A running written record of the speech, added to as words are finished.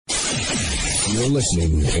You're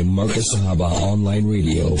listening to Marcus Sahaba Online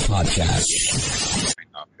Radio Podcast.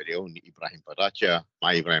 Video Ebrahim Vadachia,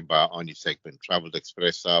 my Ebrahim on the segment Travel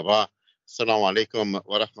Express Sahaba. Assalamu alaikum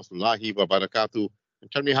wa rahmatullahi wa barakatuh.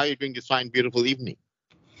 And tell me how you're doing this fine, beautiful evening.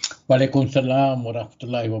 Wa alaikum salam wa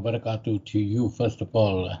rahmatullahi wa barakatuh to you, first of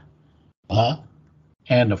all,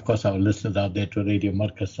 and of course our listeners out there to Radio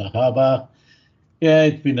Marcus Sahaba. Yeah,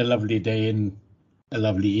 it's been a lovely day and a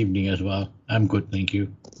lovely evening as well. I'm good, thank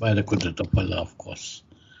you. By the goodness of Allah, of course.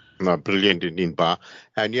 No, brilliant indeed, Ba.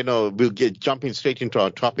 And, we'll get jumping straight into our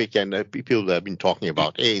topic. And people have been talking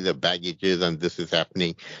about, the baggages and this is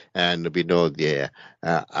happening. And we know the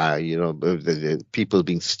people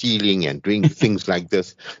being stealing and doing things like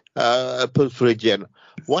this. Pilferage. And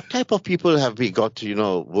what type of people have we got,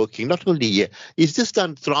 working? Not only here. Is this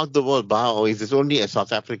done throughout the world, Ba, or is this only a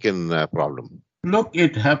South African problem? Look,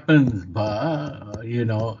 it happens,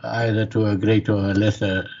 either to a greater or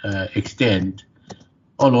lesser extent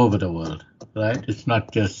all over the world, right? It's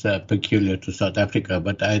not just peculiar to South Africa,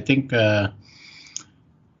 but I think,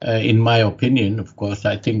 in my opinion, of course,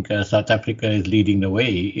 I think South Africa is leading the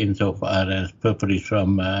way insofar as purpose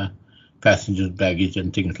from passengers' baggage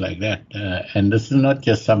and things like that. And this is not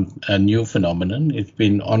just a new phenomenon. It's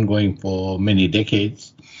been ongoing for many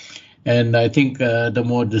decades. And I think the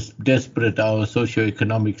more desperate our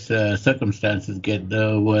socioeconomic circumstances get,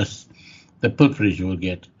 the worse the pilferage will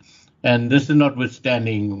get. And this is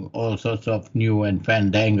notwithstanding all sorts of new and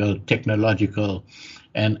fandangled technological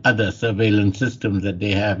and other surveillance systems that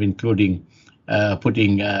they have, including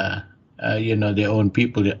putting, their own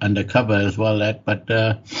people undercover as well. But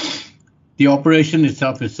the operation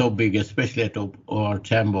itself is so big, especially at OR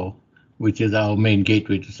Tambo, which is our main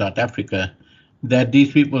gateway to South Africa, that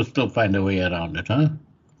these people still find a way around it,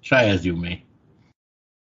 Try as you may.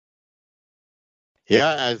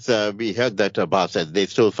 Yeah, as we heard that Abbas said, they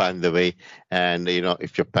still find the way. And,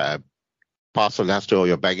 if your parcel has to or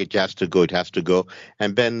your baggage has to go, it has to go.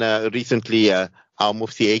 And then recently, our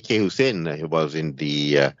Mufti A.K. Hussein was in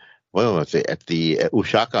the, at the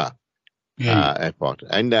Ushaka airport.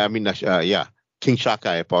 And King Shaka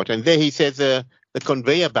airport. And there he says the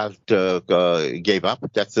conveyor belt gave up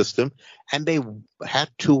that system, and they had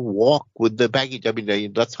to walk with the baggage. I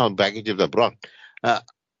mean, that's how baggages are brought.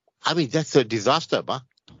 That's a disaster, ba?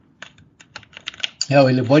 Yeah,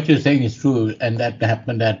 well, what you're saying is true, and that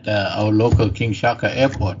happened at our local King Shaka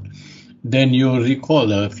airport. Then you'll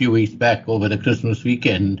recall a few weeks back over the Christmas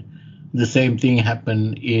weekend, the same thing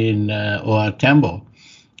happened in OR Tambo.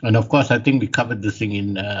 And of course, I think we covered this thing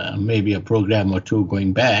in maybe a program or two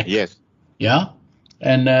going back. Yes. Yeah.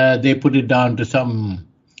 And they put it down to some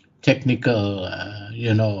technical,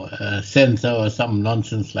 sensor or some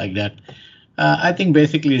nonsense like that. I think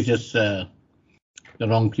basically it's just the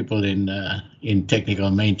wrong people in technical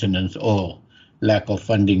maintenance or lack of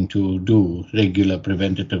funding to do regular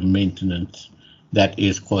preventative maintenance that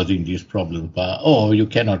is causing these problems. Or you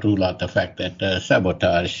cannot rule out the fact that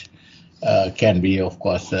sabotage can be, of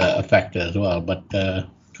course, a factor as well, but to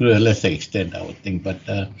a lesser extent, I would think. But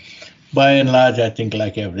by and large, I think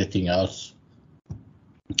like everything else,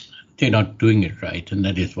 they're not doing it right, and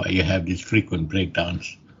that is why you have these frequent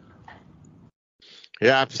breakdowns.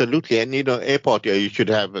 Yeah, absolutely. And, airport, you should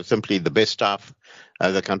have simply the best staff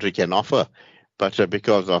the country can offer. But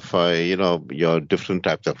because of, your different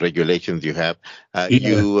types of regulations you have,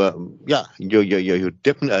 you're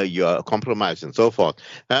compromised and so forth.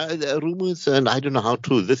 The rumors, and I don't know how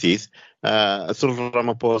true this is, Cyril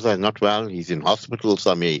Ramaphosa is not well. He's in hospital.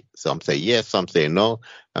 Some say yes, some say no,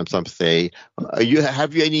 and some say,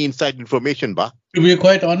 have you any inside information, Ba? To be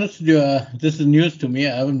quite honest, this is news to me.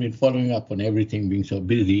 I haven't been following up on everything, being so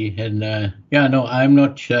busy. And I'm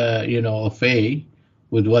not, afraid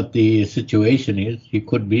with what the situation is. He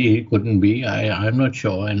could be, he couldn't be. I'm not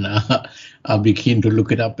sure. And I'll be keen to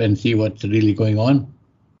look it up and see what's really going on.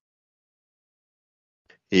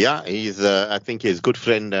 Yeah, he's. I think his good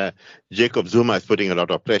friend Jacob Zuma is putting a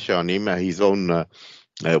lot of pressure on him. His own,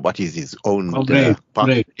 what is his own?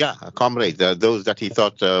 Comrades. Those that he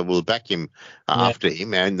thought will back him after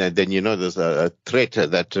him, and then there's a threat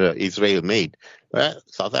that Israel made. Well,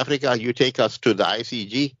 South Africa, you take us to the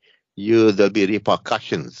ICG, there'll be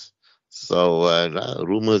repercussions. So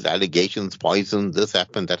rumors, allegations, poison, this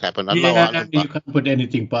happened, that happened. You can't put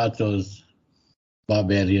anything past those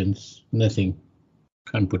barbarians. Nothing.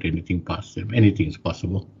 Can't put anything past them. Anything is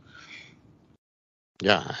possible.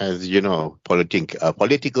 Yeah, as you know,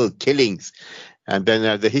 political killings. And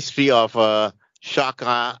then the history of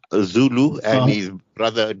Shaka Zulu and his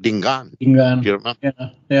brother Dingaan. Do you remember?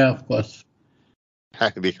 Yeah, of course.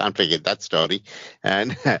 We can't forget that story.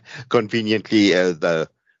 And conveniently, the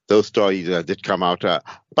those stories did come out.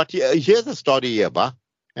 But here's a story here,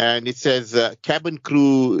 and it says cabin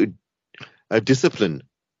crew discipline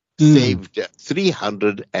saved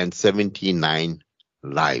 379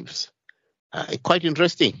 lives. Quite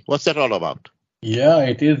interesting. What's that all about? Yeah,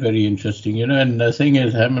 it is very interesting, and the thing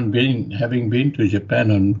is, having been to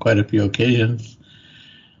Japan on quite a few occasions,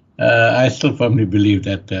 I still firmly believe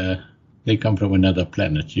that they come from another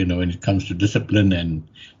planet, when it comes to discipline and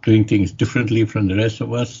doing things differently from the rest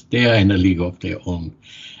of us. They are in a league of their own.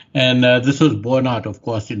 And this was borne out, of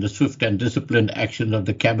course, in the swift and disciplined actions of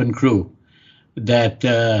the cabin crew that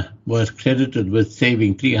was credited with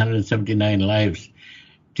saving 379 lives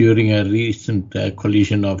during a recent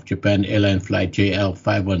collision of Japan Airline flight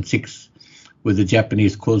JL516 with the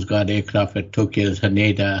Japanese Coast Guard aircraft at Tokyo's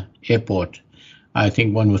Haneda Airport. I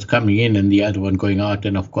think one was coming in and the other one going out,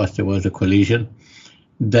 and of course there was a collision.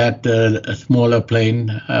 That a smaller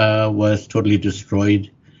plane was totally destroyed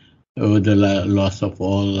with the loss of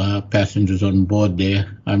all passengers on board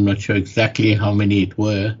there. I'm not sure exactly how many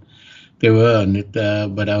there were on it,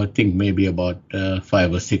 but I would think maybe about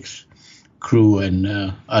 5 or 6 crew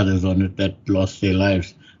and others on it that lost their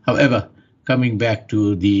lives. However, coming back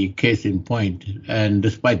to the case in point, and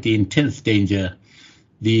despite the intense danger,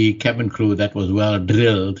 the cabin crew that was well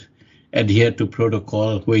drilled adhered to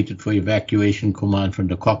protocol, waited for evacuation command from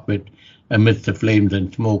the cockpit amidst the flames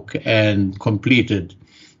and smoke, and completed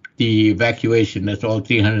the evacuation, that's all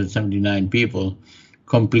 379 people,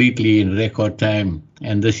 completely in record time.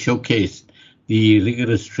 And this showcased the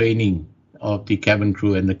rigorous training of the cabin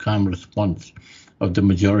crew and the calm response of the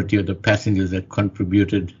majority of the passengers that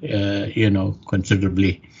contributed,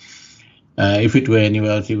 considerably. If it were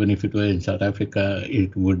anywhere else, even if it were in South Africa,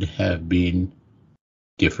 it would have been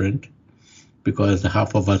different, because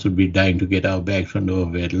half of us would be dying to get our bags from the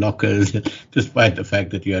overhead lockers, despite the fact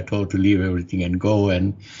that you are told to leave everything and go,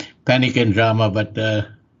 and panic and drama. But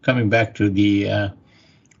coming back to the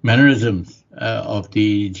mannerisms of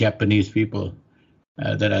the Japanese people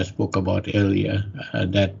that I spoke about earlier,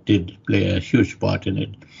 that did play a huge part in it.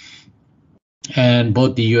 And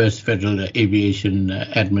both the U.S. Federal Aviation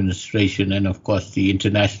Administration and, of course, the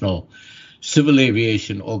International Civil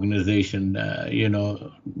Aviation Organization,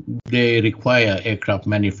 they require aircraft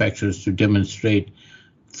manufacturers to demonstrate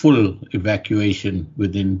full evacuation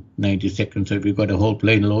within 90 seconds. So if you've got a whole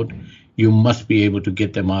plane load, you must be able to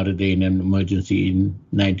get them out of there in an emergency in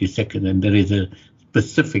 90 seconds. And there is a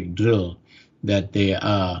specific drill that they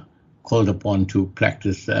are called upon to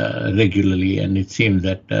practice regularly, and it seems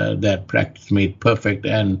that that practice made perfect,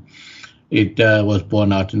 and it was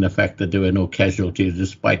borne out in the fact that there were no casualties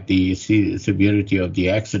despite the severity of the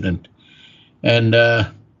accident. And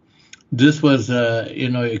this was,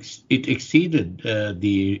 it exceeded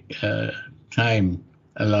the time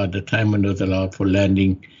allowed, the time window was allowed for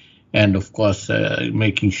landing, and of course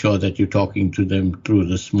making sure that you're talking to them through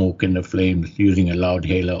the smoke and the flames using a loud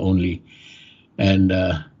hailer only. And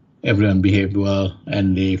everyone behaved well,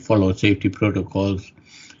 and they followed safety protocols,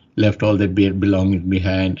 left all their belongings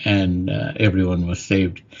behind, and everyone was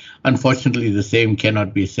saved. Unfortunately, the same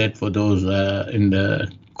cannot be said for those in the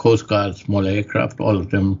Coast Guard smaller aircraft. All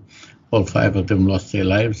 5 of them lost their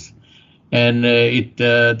lives. And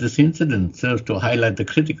this incident serves to highlight the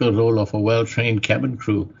critical role of a well-trained cabin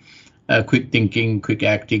crew, quick thinking, quick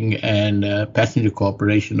acting, and passenger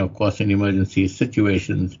cooperation, of course, in emergency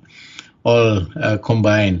situations, all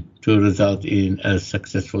combine to result in a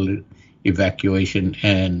successful evacuation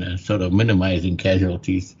and sort of minimizing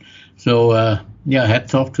casualties. So,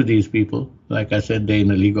 hats off to these people. Like I said, they're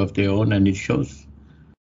in a league of their own, and it shows.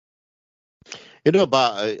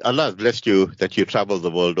 Allah blessed you that you travel the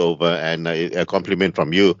world over, and a compliment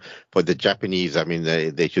from you for the Japanese. I mean,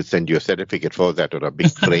 they should send you a certificate for that, or a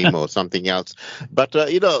big frame or something else. But,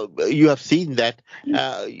 you have seen that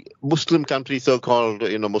Muslim countries, so-called,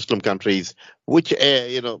 Muslim countries, which,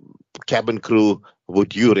 cabin crew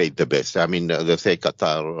would you rate the best? I mean, let's say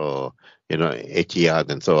Qatar or, Etihad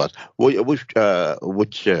and so on.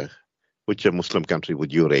 Which Muslim country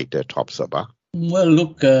would you rate top, Sabah? Well,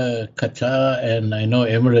 look, Qatar, and I know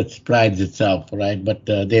Emirates prides itself, right? But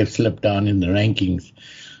they've slipped down in the rankings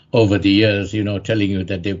over the years, telling you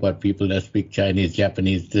that they've got people that speak Chinese,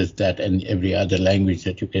 Japanese, this, that, and every other language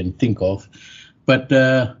that you can think of. But,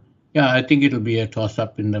 I think it'll be a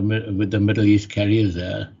toss-up with the Middle East carriers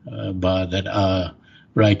that are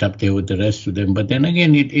right up there with the rest of them. But then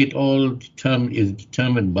again, it all is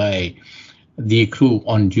determined by the crew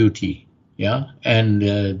on duty. Yeah, and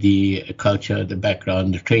the culture, the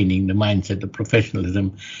background, the training, the mindset, the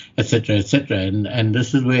professionalism, etc., etc. And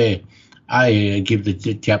this is where I give the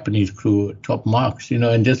Japanese crew top marks,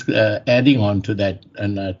 and just adding on to that,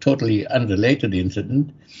 and a totally unrelated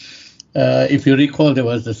incident. If you recall, there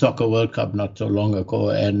was the Soccer World Cup not so long ago,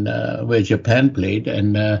 and where Japan played,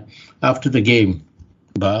 and after the game,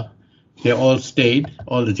 they all stayed,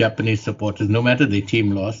 all the Japanese supporters, no matter the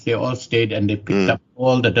team lost, they all stayed and they picked up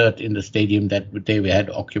all the dirt in the stadium that they had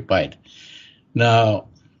occupied. Now,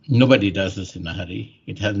 nobody does this in a hurry.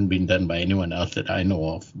 It hasn't been done by anyone else that I know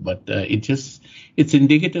of, but it's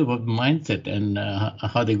indicative of mindset and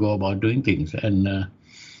how they go about doing things. And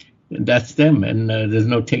that's them, and there's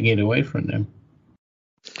no taking it away from them.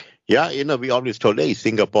 Yeah, we always told, hey,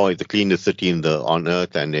 Singapore is the cleanest city on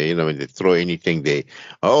earth, and when they throw anything,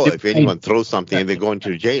 if anyone throws something, they go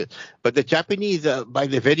into jail. But the Japanese, by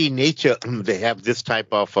their very nature, they have this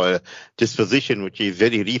type of disposition, which is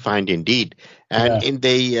very refined indeed. And in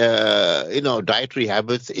their, dietary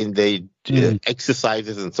habits, in their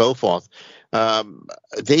exercises and so forth,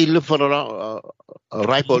 they live for a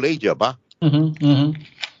ripe old age,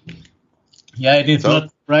 Yeah, it is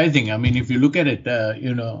not surprising. I mean, if you look at it,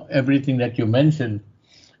 everything that you mentioned,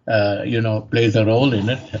 plays a role in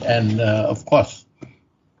it. And of course,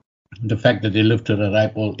 the fact that they live to the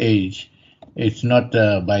ripe old age, it's not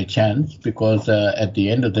by chance, because at the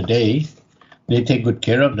end of the day, they take good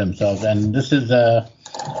care of themselves. And this is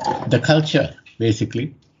the culture,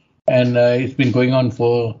 basically. And it's been going on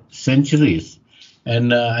for centuries.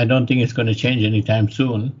 And I don't think it's going to change anytime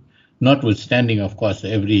soon. Notwithstanding, of course,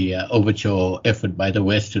 every overture effort by the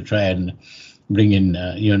West to try and bring in,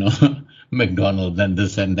 McDonald's and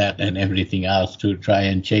this and that and everything else to try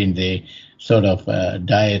and change their sort of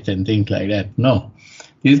diet and things like that. No,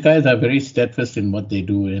 these guys are very steadfast in what they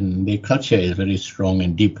do, and their culture is very strong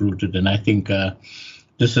and deep-rooted. And I think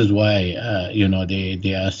this is why,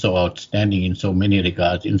 they are so outstanding in so many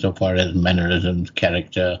regards, insofar as mannerisms,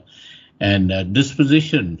 character, and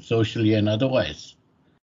disposition, socially and otherwise.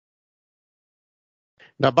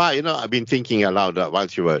 Now, I've been thinking aloud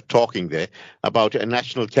whilst you were talking there about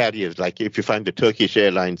national carriers. Like if you find the Turkish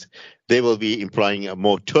Airlines, they will be employing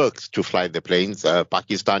more Turks to fly the planes.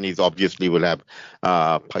 Pakistanis obviously will have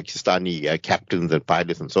Pakistani captains and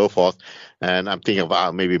pilots and so forth. And I'm thinking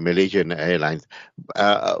of maybe Malaysian Airlines.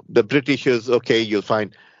 The Britishers, okay, you'll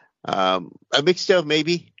find a mixture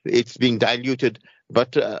maybe. It's being diluted.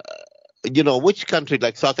 But, which country,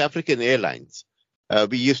 like South African Airlines,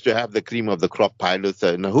 we used to have the cream of the crop pilots.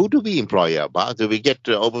 Now, who do we employ? Do we get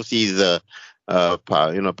overseas,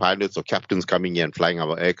 pilots or captains coming in and flying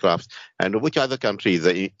our aircrafts? And which other countries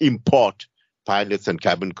import pilots and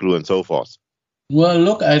cabin crew and so forth? Well,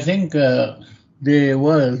 look, I think there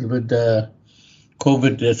was, with the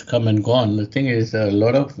COVID that's come and gone. The thing is, they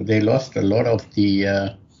lost a lot of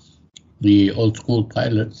the old school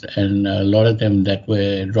pilots, and a lot of them that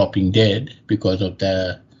were dropping dead because of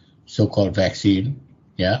the so-called vaccine.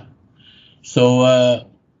 Yeah. So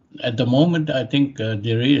at the moment, I think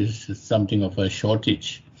there is something of a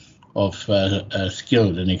shortage of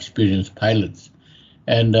skilled and experienced pilots.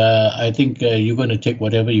 And I think you're going to take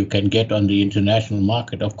whatever you can get on the international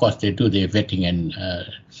market. Of course, they do their vetting and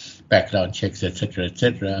background checks,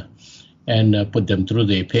 etc., and put them through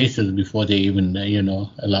their paces before they even,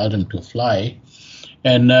 allow them to fly.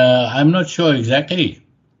 And I'm not sure exactly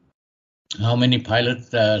how many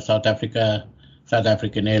pilots South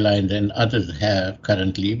African Airlines and others have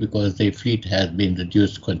currently, because their fleet has been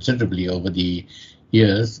reduced considerably over the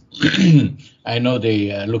years. I know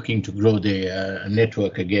they are looking to grow their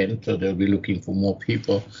network again, so they'll be looking for more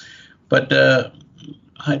people. But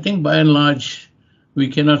I think by and large, we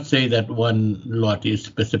cannot say that one lot is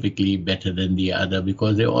specifically better than the other,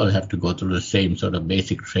 because they all have to go through the same sort of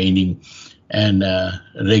basic training and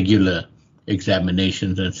regular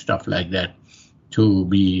examinations and stuff like that to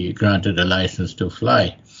be granted a license to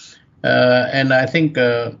fly. And I think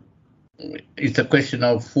it's a question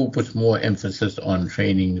of who puts more emphasis on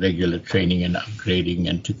training, regular training and upgrading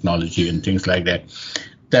and technology and things like that.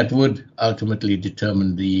 That would ultimately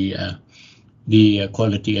determine the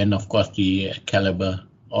quality and, of course, the caliber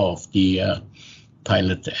of the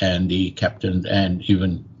pilots and the captains, and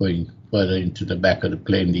even going further into the back of the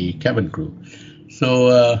plane, the cabin crew. So,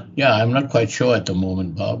 I'm not quite sure at the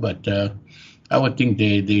moment, Bob, but I would think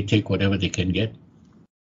they take whatever they can get.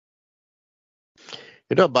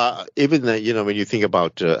 But even, when you think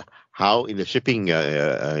about how in the shipping,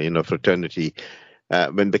 fraternity,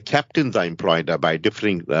 when the captains are employed by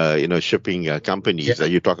different, shipping companies,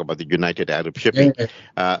 you talk about the United Arab Shipping,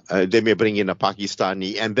 they may bring in a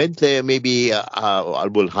Pakistani, and then they maybe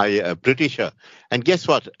will hire a Britisher. And guess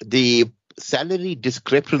what? The salary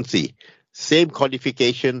discrepancy, same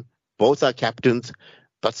qualification, both are captains,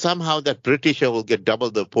 but somehow that Britisher will get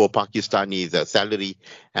double the poor Pakistani's salary,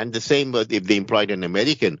 and the same if they employed an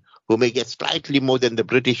American who may get slightly more than the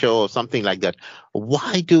Britisher or something like that.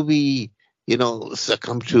 Why do we,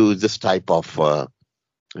 succumb to this type of,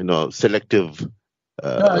 selective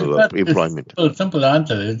No, it's employment? simple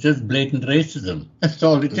answer. It's just blatant racism. That's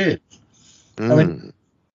all it is. I mean,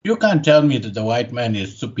 you can't tell me that the white man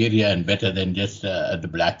is superior and better than just the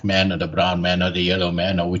black man or the brown man or the yellow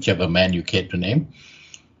man or whichever man you care to name.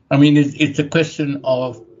 I mean, it's a question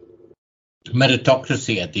of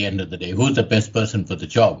meritocracy at the end of the day. Who's the best person for the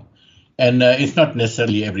job? And it's not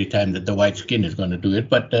necessarily every time that the white skin is going to do it,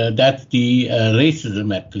 but that's the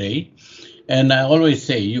racism at play. And I always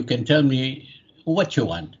say, you can tell me what you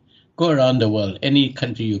want. Go around the world, any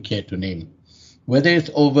country you care to name. Whether it's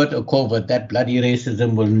overt or covert, that bloody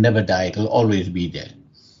racism will never die. It'll always be there.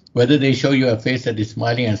 Whether they show you a face that is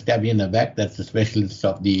smiling and stab you in the back, that's the specialist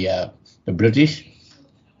of the British.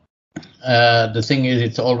 The thing is,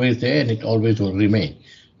 it's always there and it always will remain.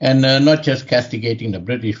 And not just castigating the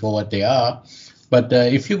British for what they are, but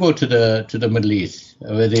if you go to the Middle East,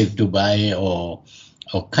 whether it's Dubai or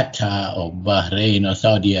Qatar or Bahrain or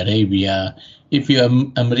Saudi Arabia, if you're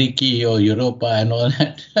America or Europa and all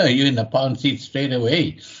that, you're in a pound seat straight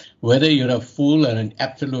away. Whether you're a fool or an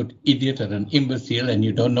absolute idiot or an imbecile and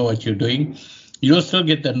you don't know what you're doing, you'll still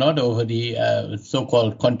get the nod over the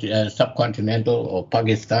so-called subcontinental or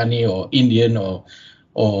Pakistani or Indian or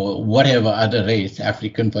whatever other race,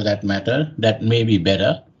 African for that matter, that may be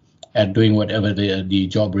better at doing whatever the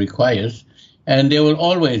job requires. And they will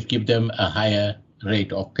always give them a higher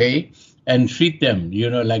rate of pay and treat them,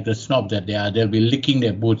 like the snob that they are. They'll be licking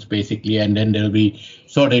their boots basically, and then they'll be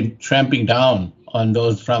sort of tramping down on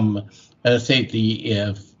those from, say,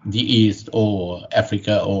 the East or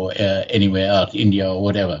Africa or anywhere else, India or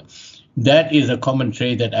whatever. That is a common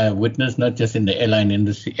trait that I have witnessed, not just in the airline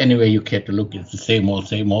industry. Anywhere you care to look, it's the same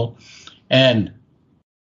old. And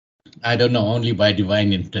I don't know, only by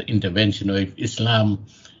divine intervention, or if Islam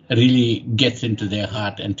really gets into their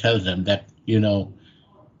heart and tells them that,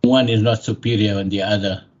 one is not superior than the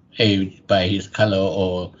other, by his color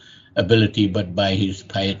or ability, but by his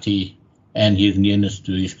piety and his nearness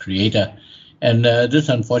to his creator. And this,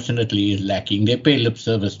 unfortunately, is lacking. They pay lip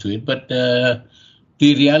service to it, but the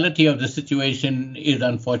reality of the situation is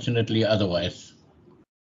unfortunately otherwise.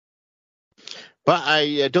 But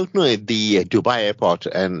I don't know at the Dubai airport,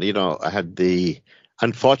 and I had the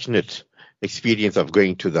unfortunate experience of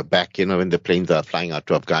going to the back, when the planes are flying out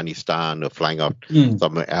to Afghanistan or flying out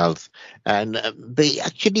somewhere else, and they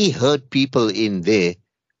actually heard people in there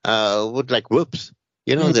with like whoops.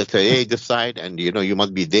 They say, hey, this side, and you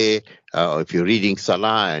must be there. If you're reading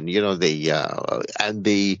Salah, and and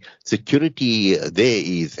the security there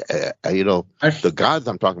is, the guards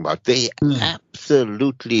I'm talking about, they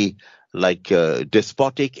absolutely like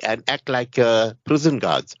despotic and act like prison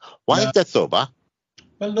guards. Why is that so, Ba?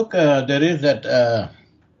 Well, look, there is that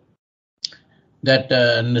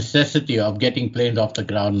necessity of getting planes off the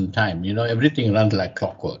ground in time. Everything runs like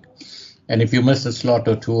clockwork. And if you miss a slot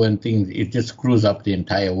or two and things, it just screws up the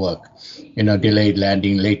entire work. Delayed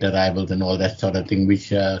landing, late arrivals and all that sort of thing,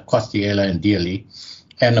 which costs the airline dearly.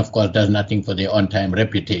 And, of course, does nothing for their on-time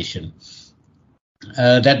reputation.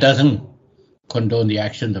 That doesn't condone the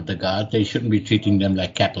actions of the guards. They shouldn't be treating them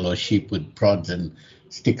like cattle or sheep with prods and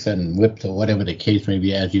sticks and whips or whatever the case may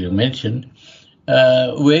be, as you mentioned.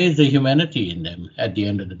 Where is the humanity in them at the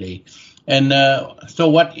end of the day? And so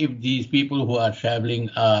what if these people who are traveling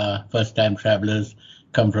are first-time travelers,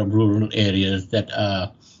 come from rural areas that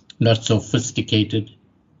are not so sophisticated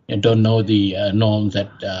and don't know the norms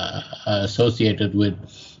that are associated with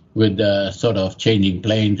sort of changing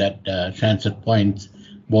planes at transit points,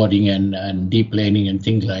 boarding and deplaning and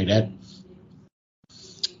things like that?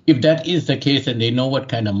 If that is the case and they know what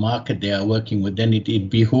kind of market they are working with, then it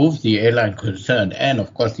behooves the airline concerned and,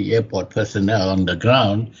 of course, the airport personnel on the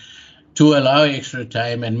ground to allow extra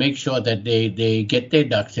time and make sure that they get their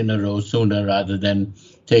ducks in a row sooner rather than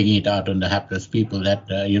taking it out on the hapless people that,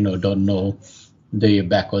 don't know the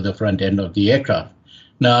back or the front end of the aircraft.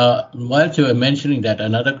 Now, while you were mentioning that,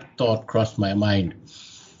 another thought crossed my mind.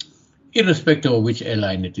 Irrespective of which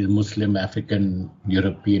airline it is, Muslim, African,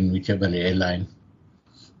 European, whichever airline,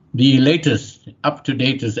 the latest,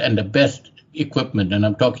 up-to-date and the best equipment, and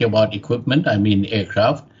I'm talking about equipment, I mean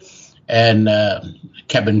aircraft, and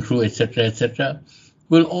cabin crew, etc.,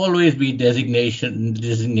 will always be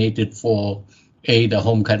designated for the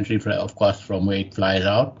home country, of course, from where it flies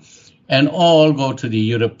out, and all go to the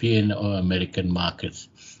European or American markets.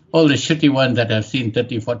 all the shitty ones that have seen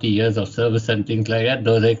 30, 40 years of service and things like that,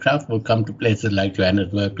 those aircraft will come to places like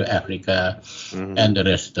Johannesburg, to Africa, and the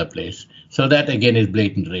rest of the place. So that, again, is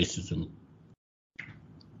blatant racism.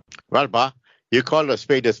 Well, Ba, you call a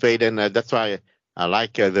spade, and that's why I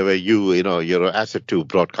like the way you're an asset to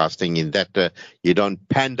broadcasting in that you don't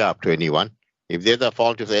pander up to anyone. If there's a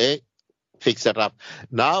fault, you say, hey, fix that up.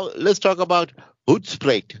 Now, let's talk about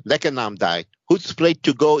Hoedspruit, lekker naam daar. Hoedspruit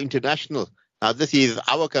to go international. Now, this is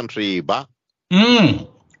our country, Ba. And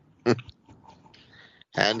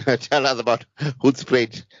tell us about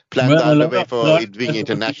Hoedspruit, plans on the way for it being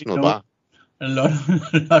international, Ba. A lot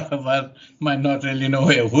of us might not really know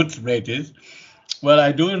where Hoedspruit is. Well,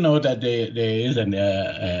 I do know that there is an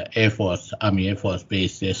Army Air Force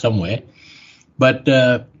base there somewhere. But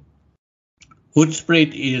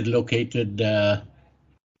Hoedspruit is located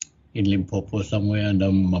in Limpopo somewhere on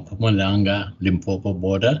the Mpumalanga, Limpopo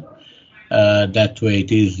border. That's where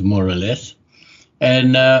it is, more or less.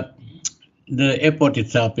 And the airport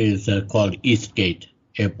itself is called Eastgate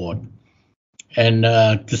Airport. And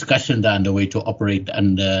discussions are underway to operate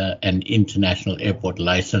under an international airport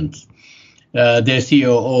license. Their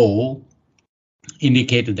COO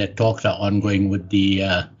indicated that talks are ongoing with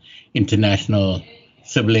the International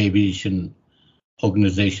Civil Aviation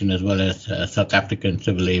Organization as well as South African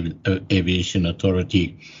Civil Aviation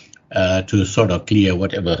Authority to sort of clear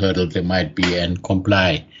whatever hurdles there might be and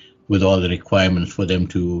comply with all the requirements for them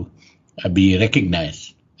to be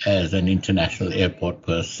recognized as an international airport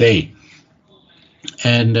per se.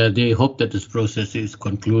 And they hope that this process is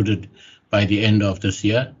concluded by the end of this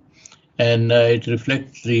year. And it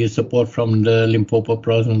reflects the support from the Limpopo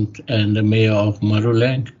President and the Mayor of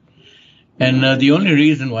Maruland. And the only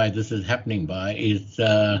reason why this is happening is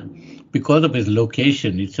because of its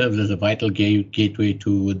location. It serves as a vital gateway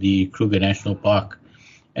to the Kruger National Park.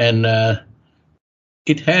 And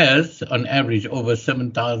it has, on average, over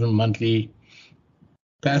 7,000 monthly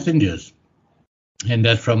passengers. And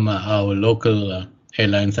that's from our local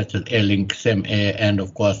airlines such as Airlink, SemAir, and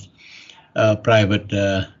of course, private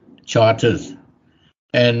charters.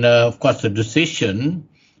 And of course, the decision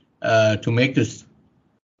to make this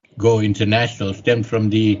go international stemmed from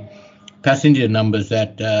the passenger numbers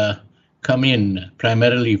that come in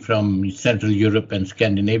primarily from Central Europe and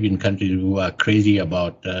Scandinavian countries who are crazy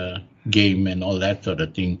about game and all that sort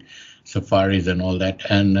of thing, safaris and all that.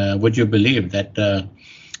 And would you believe that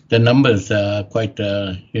the numbers are quite,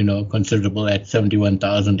 considerable at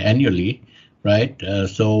 71,000 annually, right?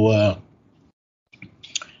 So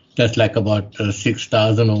that's like about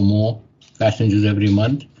 6,000 or more passengers every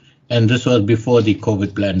month. And this was before the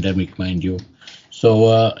COVID pandemic, mind you.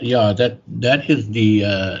 So, that is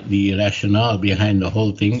the rationale behind the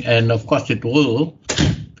whole thing. And of course, it will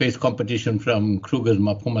face competition from Kruger's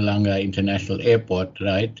Mpumalanga International Airport,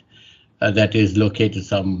 right? That is located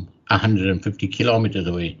some 150 kilometers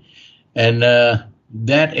away. And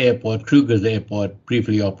that airport, Kruger's airport,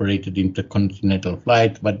 briefly operated intercontinental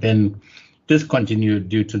flights, but then discontinued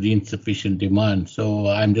due to the insufficient demand. So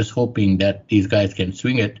I'm just hoping that these guys can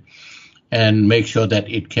swing it and make sure that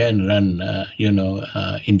it can run,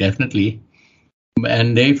 indefinitely.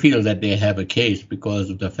 And they feel that they have a case because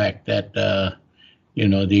of the fact that,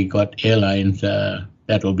 they got airlines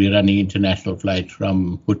that will be running international flights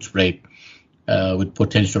from Hoedspruit with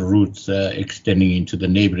potential routes extending into the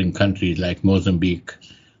neighboring countries like Mozambique,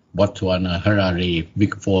 Botswana, Harare,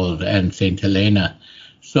 Big Falls, and St. Helena.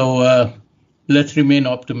 So let's remain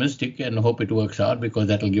optimistic and hope it works out, because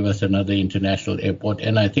that will give us another international airport.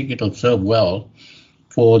 And I think it'll serve well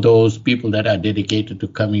for those people that are dedicated to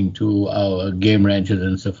coming to our game ranches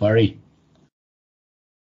and safari.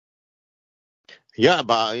 Yeah,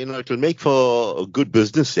 but it will make for a good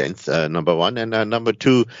business sense, number one. And number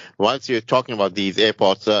two, whilst you're talking about these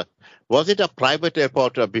airports, was it a private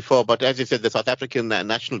airport before? But as you said, the South African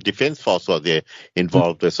National Defence Force was there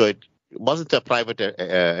involved. So it wasn't a private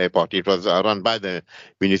airport. It was run by the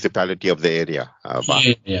municipality of the area.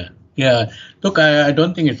 Yeah. Look, I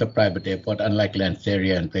don't think it's a private airport, unlike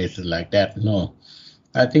Lanseria and places like that. No.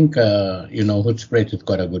 I think, Hoedspruit has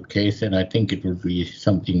got a good case, and I think it would be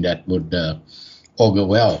something that would augur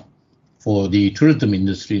well for the tourism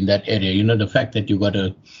industry in that area. The fact that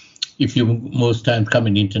if you most times come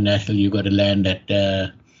in international, you got to land at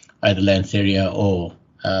either Lanseria or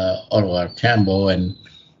Tambo and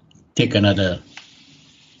take another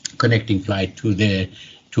connecting flight to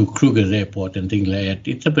Kruger's airport and things like that.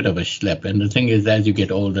 It's a bit of a schlep. And the thing is, as you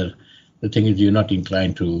get older, you're not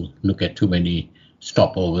inclined to look at too many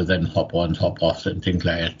stopovers and hop-ons, hop-offs and things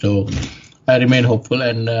like that. So I remain hopeful,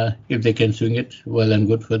 and if they can swing it, well and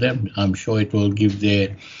good for them. I'm sure it will give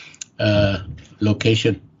their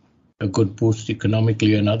location a good boost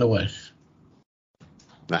economically and otherwise.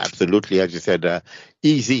 Absolutely, as you said,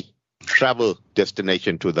 easy travel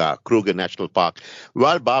destination to the Kruger National Park.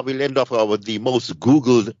 Well, Bob, we'll end off with the most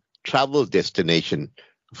Googled travel destination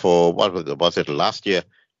for, what was it last year?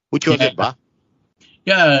 Which was it, Bob?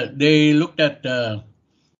 Yeah, they looked at the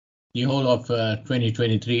whole of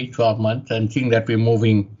 2023, 12 months, and seeing that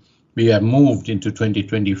we have moved into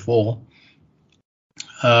 2024.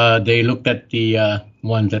 They looked at the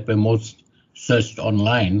ones that were most searched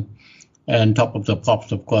online, and top of the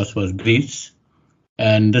pops, of course, was Greece.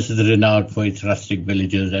 And this is renowned for its rustic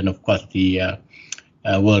villages and, of course, the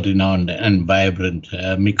world-renowned and vibrant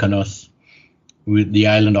Mykonos, with the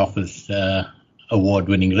island offers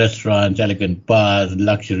award-winning restaurants, elegant bars,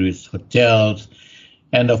 luxurious hotels,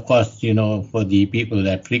 and, of course, for the people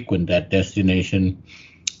that frequent that destination,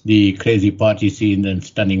 the crazy party scene and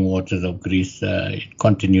stunning waters of Greece, it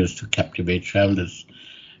continues to captivate travelers.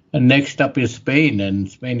 And next up is Spain, and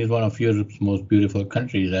Spain is one of Europe's most beautiful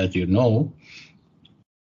countries, as you know.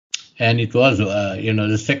 And it was,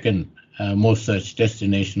 the second most searched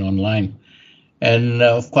destination online. And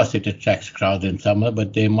of course, it attracts crowds in summer,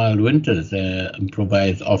 but the mild winters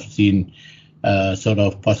provides off-scene sort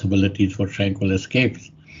of possibilities for tranquil escapes.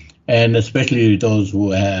 And especially those who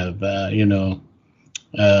have,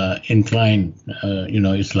 inclined,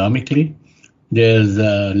 Islamically. There's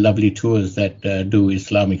lovely tours that do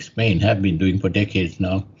Islamic Spain, have been doing for decades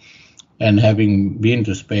now. And having been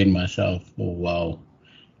to Spain myself, oh wow,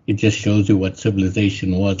 it just shows you what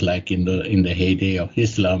civilization was like in the heyday of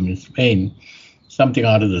Islam in Spain. Something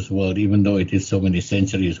out of this world, even though it is so many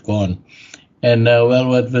centuries gone, and well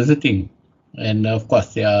worth visiting. And of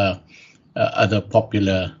course, there are other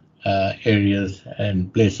popular areas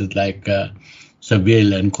and places like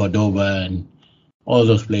Seville and Cordoba and all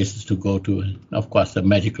those places to go to. And of course, a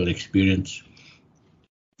magical experience.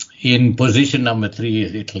 In position number 3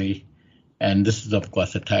 is Italy, and this is, of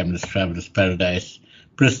course, a timeless traveler's paradise.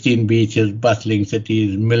 Pristine beaches, bustling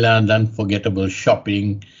cities, Milan's unforgettable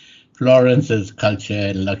shopping, Florence's culture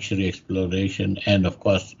and luxury exploration, and of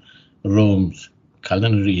course, Rome's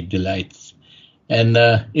culinary delights. And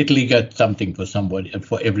Italy got something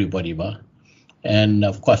for everybody, and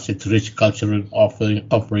of course, its rich cultural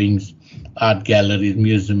offerings, art galleries,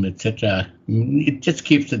 museum, etc. It just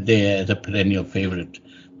keeps it there as a perennial favorite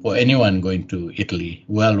for anyone going to Italy.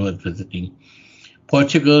 Well worth visiting.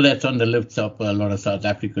 Portugal, that's on the lips of a lot of South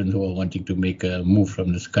Africans who are wanting to make a move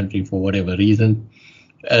from this country for whatever reason.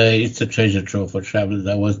 It's a treasure trove for travelers.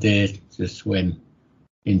 I was there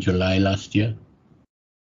in July last year.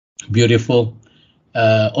 Beautiful.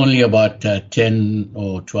 Only about 10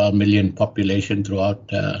 or 12 million population throughout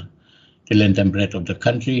the length and breadth of the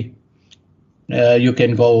country. You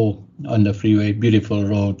can go on the freeway, beautiful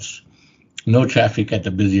roads, no traffic at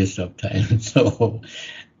the busiest of times. So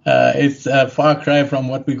it's a far cry from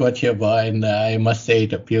what we got here, and I must say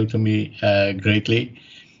it appealed to me greatly.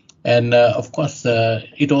 And of course,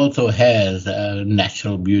 it also has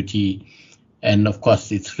natural beauty and, of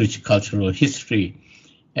course, its rich cultural history.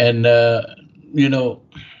 And,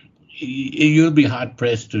 you'll be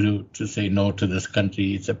hard-pressed to say no to this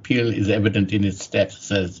country. Its appeal is evident in its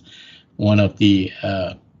status as one of the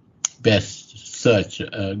best search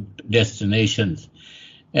destinations.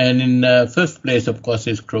 And in first place, of course,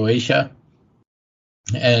 is Croatia.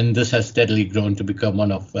 And this has steadily grown to become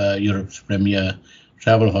one of Europe's premier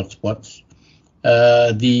travel hotspots.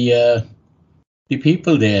 The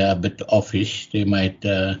people there are a bit offish. They might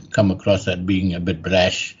come across as being a bit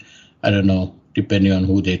brash. I don't know, depending on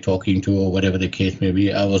who they're talking to or whatever the case may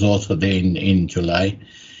be. I was also there in July.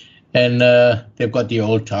 And they've got the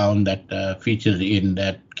old town that features in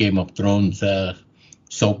that Game of Thrones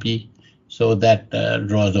soapy. So that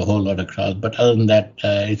draws a whole lot of crowds. But other than that,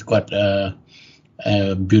 it's got a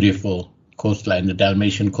beautiful coastline, the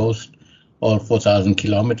Dalmatian coast, all 4,000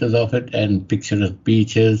 kilometers of it, and picturesque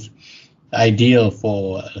beaches, ideal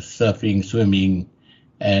for surfing, swimming,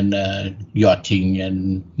 and yachting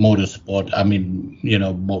and motorsport. I mean,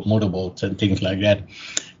 motorboats and things like that.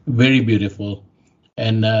 Very beautiful.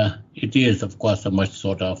 And it is, of course, a much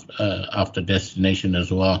sought after destination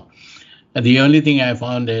as well. And the only thing I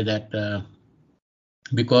found is that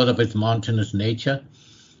because of its mountainous nature,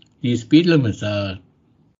 the speed limits are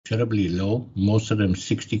terribly low. Most of them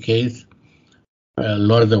 60 Ks. A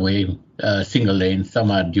lot of the way single lane,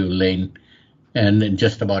 some are dual lane, and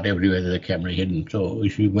just about everywhere there's a camera hidden. So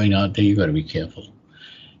if you're going out there, you got to be careful.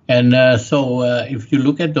 And so if you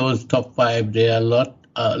look at those top 5, there are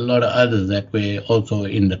a lot of others that were also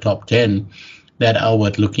in the top 10 that are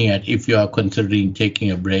worth looking at if you are considering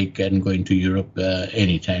taking a break and going to Europe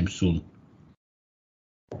anytime soon.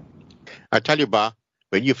 I tell you, Ba,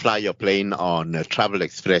 when you fly your plane on Travel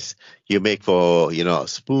Express, you make for, a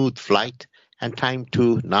smooth flight and time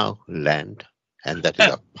to now land. And that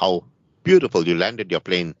is how beautiful you landed your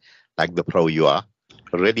plane like the pro you are.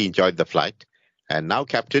 Really enjoyed the flight. And now,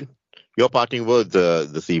 Captain, your parting words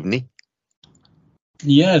this evening.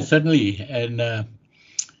 Yeah, certainly. And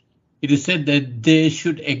it is said that there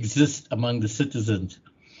should exist among the citizens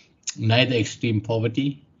neither extreme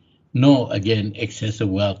poverty nor, again, excessive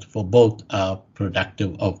wealth, for both are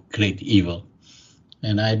productive of great evil.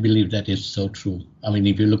 And I believe that is so true. I mean,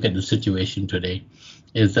 if you look at the situation today,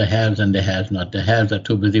 it's the haves and the have-not. The haves are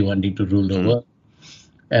too busy wanting to rule the world,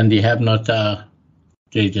 and the have-nots are,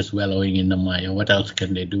 they're just wallowing in the mire. What else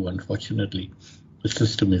can they do, unfortunately? The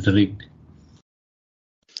system is rigged.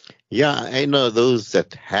 Yeah, I know those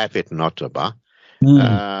that have it not, Ba.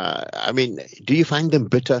 I mean, do you find them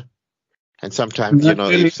bitter? And sometimes, Not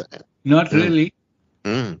really. Not really.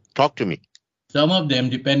 Talk to me. Some of them,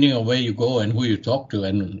 depending on where you go and who you talk to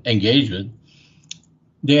and engage with,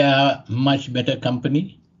 they are much better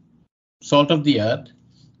company, salt of the earth,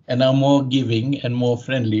 and are more giving and more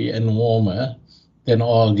friendly and warmer than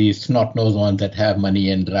all these snot-nosed ones that have money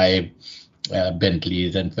and drive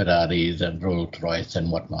Bentleys and Ferraris and Rolls Royce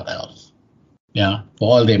and whatnot else. Yeah,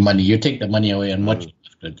 for all their money. You take the money away and what's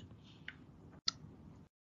left with?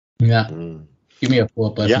 Yeah. Give me a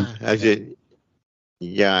poor person.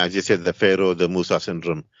 Yeah, as you said, the Pharaoh, the Musa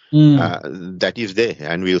syndrome, that is there,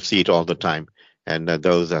 and we'll see it all the time. And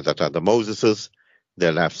those that are the Moseses,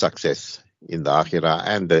 they'll have success in the Akhirah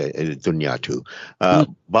and the Dunya too.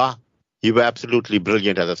 Ba, you were absolutely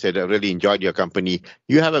brilliant, as I said. I really enjoyed your company.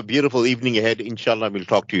 You have a beautiful evening ahead. Inshallah, we'll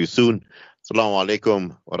talk to you soon. Assalamu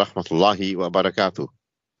alaikum wa rahmatullahi wa barakatuh.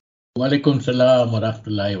 Wa alaikum salam wa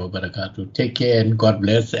rahmatullahi wa barakatuh. Take care and God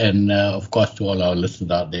bless. And of course, to all our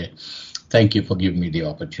listeners out there, thank you for giving me the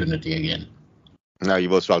opportunity again. No,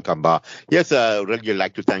 you're most welcome, Ba. Yes, really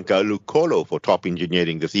like to thank Luke Colo for top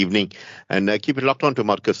engineering this evening. And keep it locked on to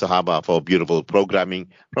Marcus Sahaba for beautiful programming.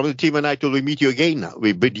 From the team and I, till we meet you again,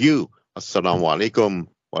 we bid you Assalamu alaikum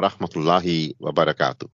wa rahmatullahi wa barakatuh.